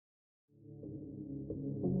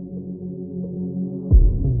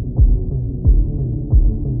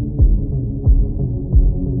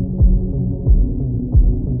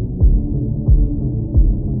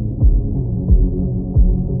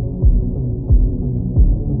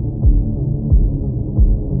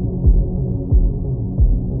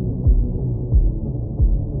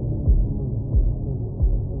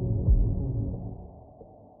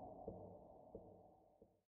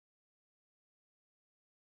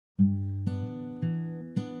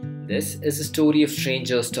This is a story of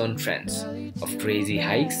strangers turned friends, of crazy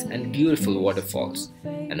hikes and beautiful waterfalls,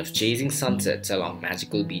 and of chasing sunsets along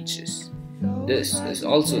magical beaches. This is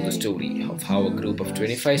also the story of how a group of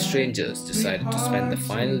 25 strangers decided to spend the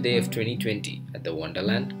final day of 2020 at the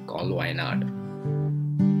wonderland called Wayanad.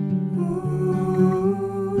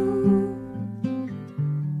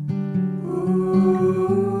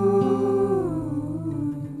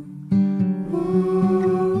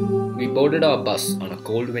 We boarded our bus on a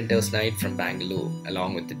cold winter's night from Bangalore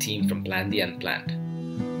along with the team from Unplanned.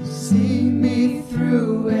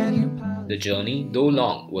 The journey, though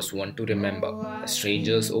long, was one to remember as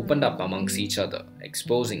strangers opened up amongst each other,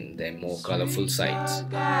 exposing their more colorful sides.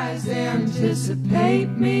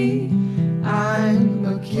 I'm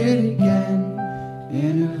a kid again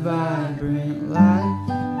in a vibrant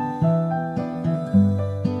life.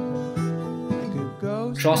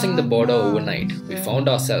 Crossing the border overnight, we found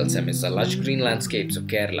ourselves amidst the lush green landscapes of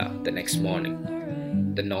Kerala the next morning.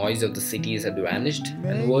 The noise of the cities had vanished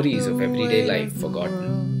and worries of everyday life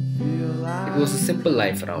forgotten. It was a simple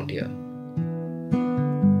life around here.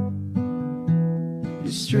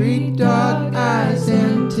 Your street dog eyes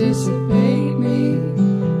anticipate me.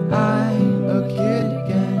 I'm a kid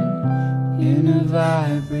again in a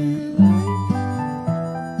vibrant life.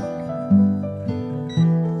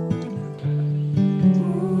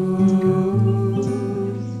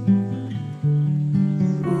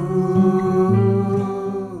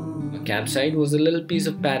 Campsite was a little piece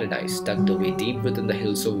of paradise tucked away deep within the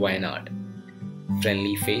hills of Wayanad.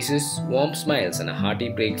 Friendly faces, warm smiles and a hearty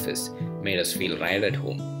breakfast made us feel right at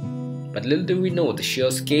home. But little did we know the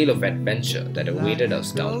sheer scale of adventure that awaited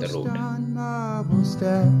us down the road.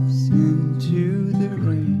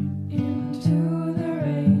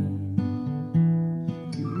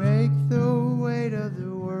 You make the weight of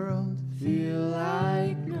the world feel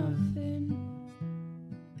like nothing.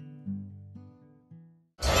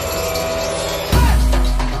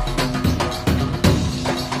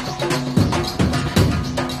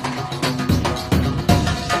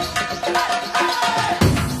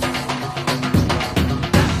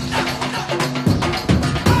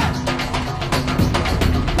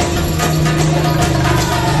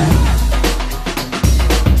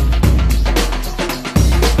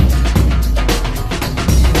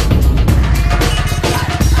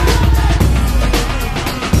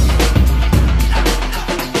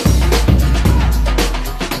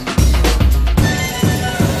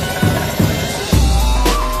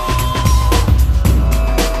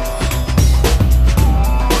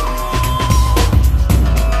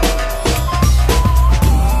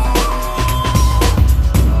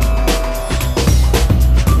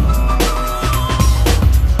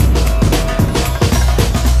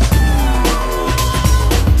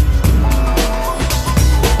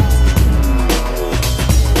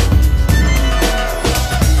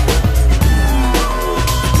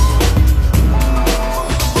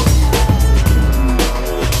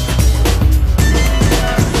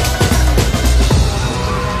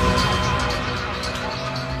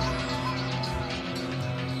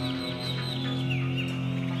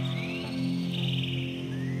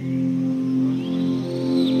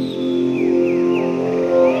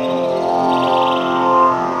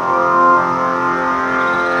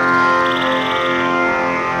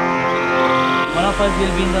 First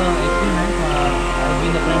will be in the experiment, I'll be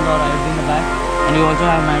in the front or I'll be in the back, and you also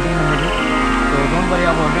have Maddie in the middle, so don't worry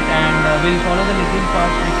about it, and we'll follow the little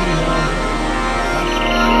part actually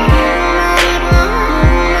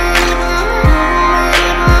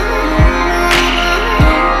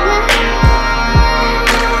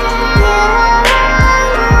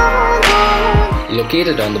here.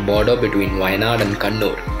 Located on the border between Wayanad and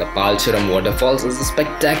Kannur, the Palchuram waterfalls is a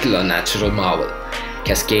spectacular natural marvel,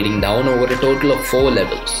 cascading down over a total of 4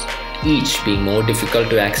 levels, each being more difficult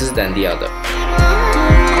to access than the other.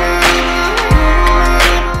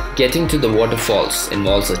 Getting to the waterfalls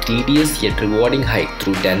involves a tedious yet rewarding hike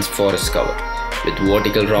through dense forest cover. With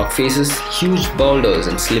vertical rock faces, huge boulders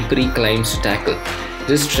and slippery climbs to tackle,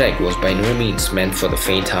 this trek was by no means meant for the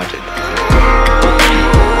faint-hearted.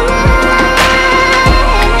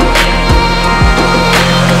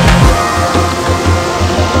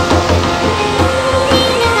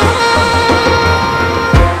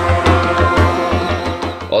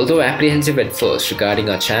 Although apprehensive at first regarding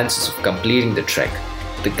our chances of completing the trek,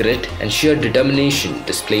 the grit and sheer determination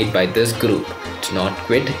displayed by this group to not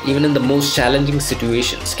quit even in the most challenging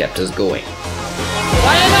situations kept us going.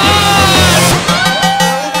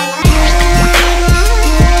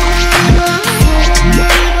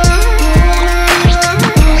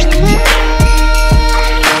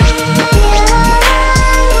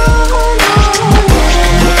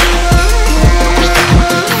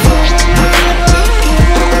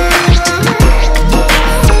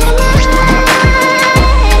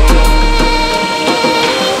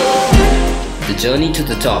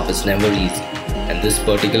 is never easy, and this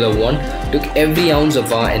particular one took every ounce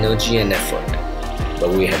of our energy and effort. But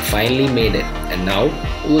we had finally made it, and now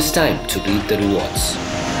it was time to reap the rewards.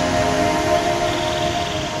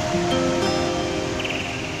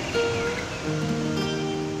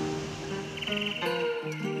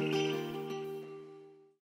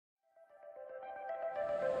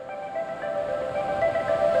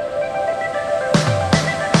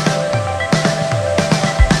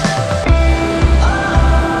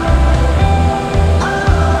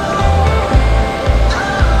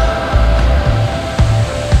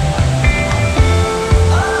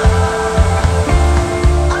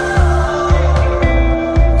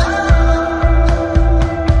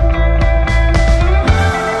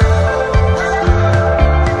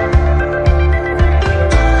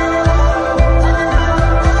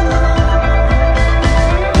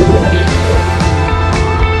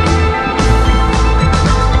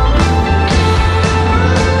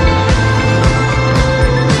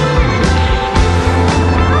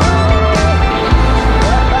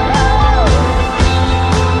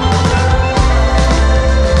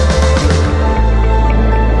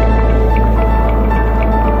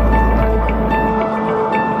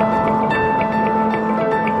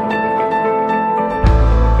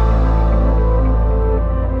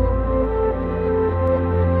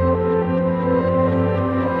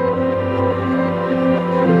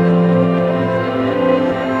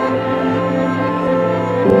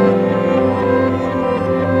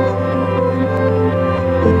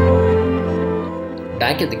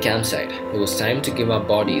 Back at the campsite, it was time to give our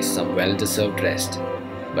bodies some well-deserved rest.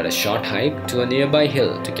 But a short hike to a nearby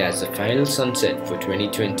hill to catch the final sunset for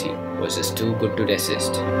 2020 was just too good to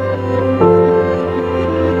resist.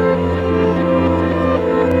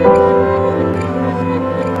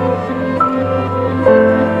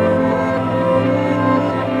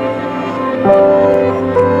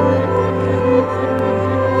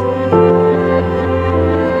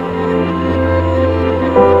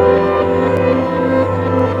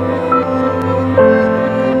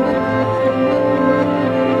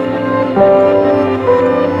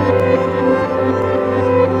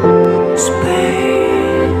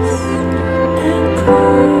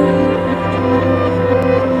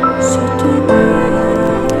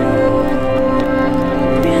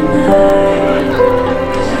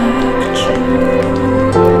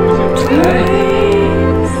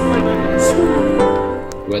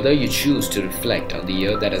 Whether you choose to reflect on the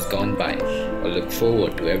year that has gone by or look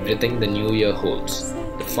forward to everything the new year holds,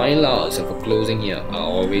 the final hours of a closing year are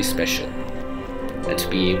always special. And to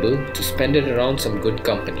be able to spend it around some good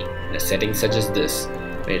company in a setting such as this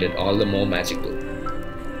made it all the more magical.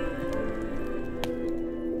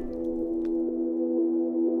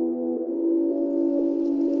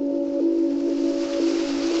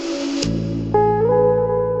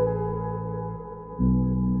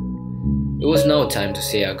 It was now time to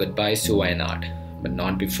say our goodbyes to Wayanad, but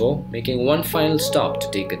not before making one final stop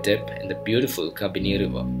to take a dip in the beautiful Kabini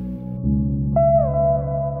River.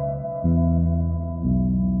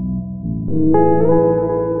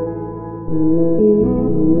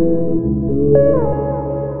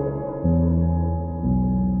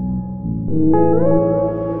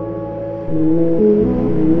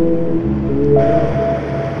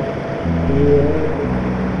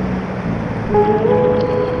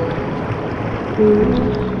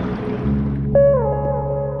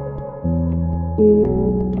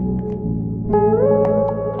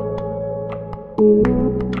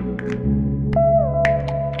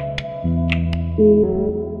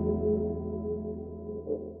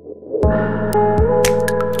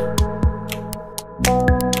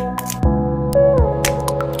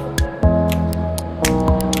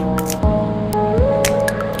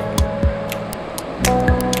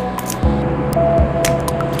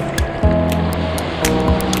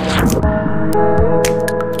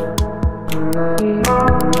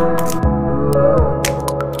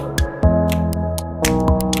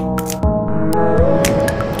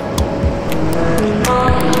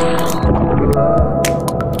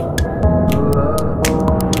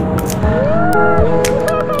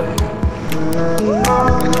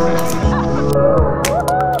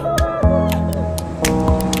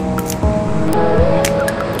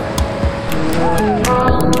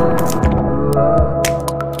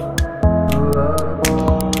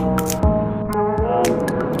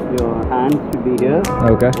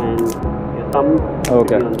 Okay. And your thumb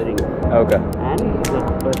Okay. should be on the ring. Okay. And the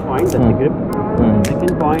first point, that's the grip.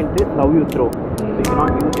 Second point is how you throw. So you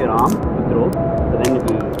cannot use your arm to throw, so then it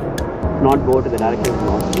will not go to the direction you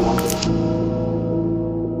want to.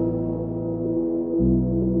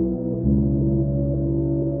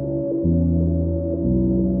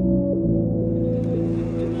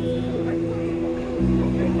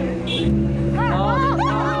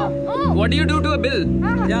 What do you do to a bill?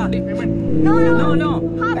 Yeah. No.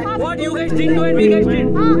 Half. What you guys didn't do and we guys did.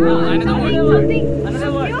 Another word. Something.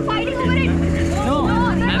 Another word. You were fighting over it. No.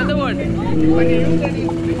 Another word. When you use any